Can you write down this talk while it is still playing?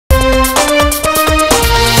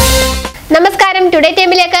നമസ്കാരം, ടുഡേ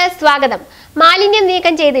ടൈമിലേക്ക് സ്വാഗതം. മാലിന്യം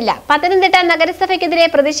നീക്കം ചെയ്തില്ല. പത്തനംതിട്ട നഗരസഭയ്ക്കെതിരെ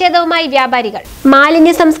പ്രതിഷേധവുമായി വ്യാപാരികൾ.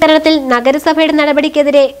 മാലിന്യ സംസ്കരണത്തിൽ നഗരസഭയുടെ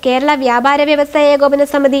നടപടിക്കെതിരെ കേരള വ്യാപാര വ്യവസായ ഏകോപന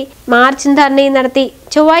സമിതി മാർച്ചും ധർണയും നടത്തി.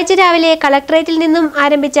 ചൊവ്വാഴ്ച രാവിലെ കളക്ടറേറ്റിൽ നിന്നും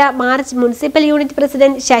ആരംഭിച്ച March municipal unit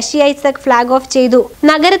president Sasi Isaac flag off ചെയ്തു.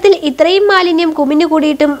 നഗരത്തിൽ ഇത്രയും മാലിന്യം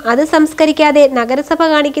കുമിഞ്ഞുകൂടിയിട്ടും അത് സംസ്കരിക്കാതെ നഗരസഭ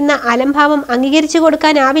കാണിക്കുന്ന അലംഭാവം അംഗീകരിച്ചു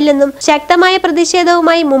കൊടുക്കാനാവില്ലെന്നും ശക്തമായ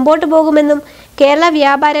പ്രതിഷേധവുമായി മുമ്പോട്ടു പോകുമെന്നും കേരള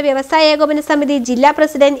വ്യാപാര വ്യവസായ ഏകോപന സമിതി ജില്ലാ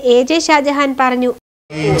പ്രസിഡന്റ് എ.ജെ. ഷാജഹാൻ പറഞ്ഞു.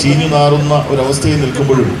 ചീഞ്ഞുനാറുന്ന ഒരവസ്ഥയിൽ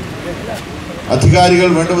നിൽക്കുമ്പോഴും അധികാരികൾ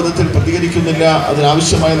വേണ്ട വിധത്തിൽ പ്രതികരിക്കുന്നില്ല,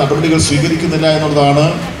 അതിനാവശ്യമായ നടപടികൾ സ്വീകരിക്കുന്നില്ല എന്നുള്ളതാണ്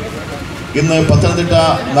ഇന്ന് പത്തനംതിട്ട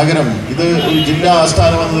നഗരം, ഇത് ഒരു ജില്ലാ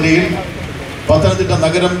ആസ്ഥാനം എന്ന നിലയിൽ പത്തനംതിട്ട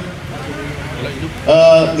നഗരം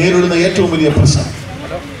നേരിടുന്ന ഏറ്റവും വലിയ പ്രശ്നം.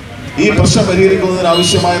 ഈ പ്രശ്നം പരിഹരിക്കുന്നതിന്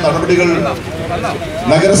ആവശ്യമായ നടപടികൾ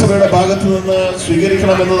നഗരസഭയുടെ ഭാഗത്തു നിന്ന്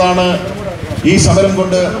സ്വീകരിക്കണമെന്നതാണ് ഈ സമരം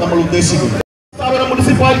കൊണ്ട് നമ്മൾ ഉദ്ദേശിക്കുന്നത്.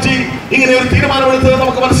 മുനിസിപ്പാലിറ്റി ഇങ്ങനെ ഒരു തീരുമാനമെടുത്തത്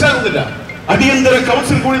നമുക്ക് മനസ്സിലാകുന്നില്ല. അടിയന്തര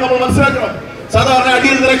കൗൺസിൽ കൂടി നമ്മൾ മനസ്സിലാക്കണം. സാധാരണ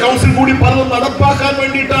അടിയന്തര കൗൺസിൽ കൂടി പലതും നടപ്പാക്കാൻ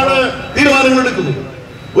വേണ്ടിയിട്ടാണ് തീരുമാനങ്ങൾ എടുക്കുന്നത്.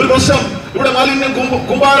 ഒരു വർഷം ഇവിടെ മാലിന്യം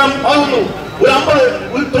കുമ്പാരം ആകുന്നു. ഒരു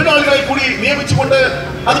 50 തൊഴിലാളികളെ കൂടി നിയമിച്ചുകൊണ്ട്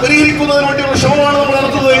അത് പരിഹരിക്കുന്നതിന് വേണ്ടിയുള്ള ശ്രമമാണ് നമ്മൾ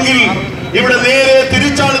നടത്തുന്നതെങ്കിൽ ഇവിടെ നേരെ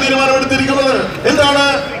തിരിച്ചാണ് തീരുമാനമെടുത്തിരിക്കുന്നത്. എന്താണ്?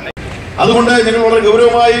 അതുകൊണ്ട് ഞങ്ങൾ വളരെ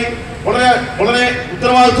ഗൗരവമായി വളരെ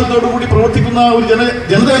ഉത്തരവാദിത്വത്തോടു കൂടി പ്രവർത്തിക്കുന്ന ഒരു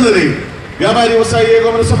ജനത എന്ന നിലയിൽ വ്യാപാരി വ്യവസായ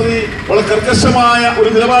ഏകോപന സമിതി വളരെ കർക്കശമായ ഒരു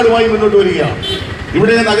നിലപാടുമായി മുന്നോട്ട് വരികയാണ്.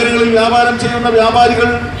 ഇവിടെ നഗരങ്ങളിൽ വ്യാപാരം ചെയ്യുന്ന വ്യാപാരികൾ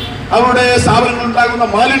അവരുടെ സ്ഥാപനങ്ങളിൽ ഉണ്ടാകുന്ന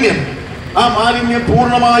ആ മാലിന്യം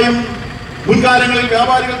പൂർണ്ണമായും മുൻകാലങ്ങളിൽ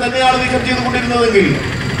വ്യാപാരികൾ തന്നെയാണ് നീക്കം ചെയ്തുകൊണ്ടിരുന്നതെങ്കിൽ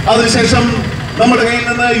അതിനുശേഷം നമ്മുടെ കയ്യിൽ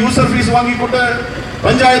നിന്ന് യൂസർ ഫീസ് വാങ്ങിക്കൊണ്ട്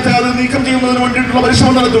പഞ്ചായത്ത് അത് നീക്കം ചെയ്യുന്നതിന് വേണ്ടിയിട്ടുള്ള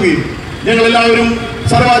പരിശ്രമം നടത്തുകയും ഞങ്ങളെല്ലാവരും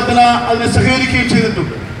സർവാത്മന അതിനെ സഹകരിക്കുകയും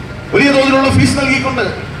ചെയ്തിട്ടുണ്ട്. വലിയ തോതിലുള്ള ഫീസ് നൽകിക്കൊണ്ട്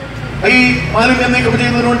ഈ മാലിന്യം നീക്കം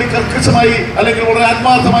ചെയ്യുന്നതിന് വേണ്ടി കർക്കശമായി അല്ലെങ്കിൽ വളരെ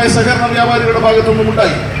ആത്മാർത്ഥമായ സഹകരണം വ്യാപാരികളുടെ ഭാഗത്തുനിന്നും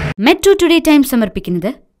ഉണ്ടായി. മെട്രോ ടുഡേ ടൈം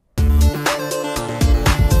സമർപ്പിക്കുന്നത്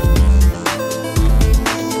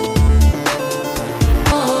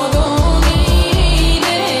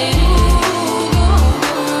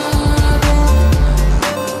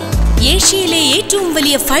ഏഷ്യയിലെ ഏറ്റവും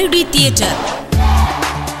വലിയ 5D theatre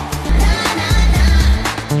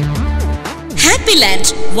happy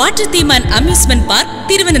land water theme and amusement park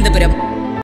Thiruvananthapuram.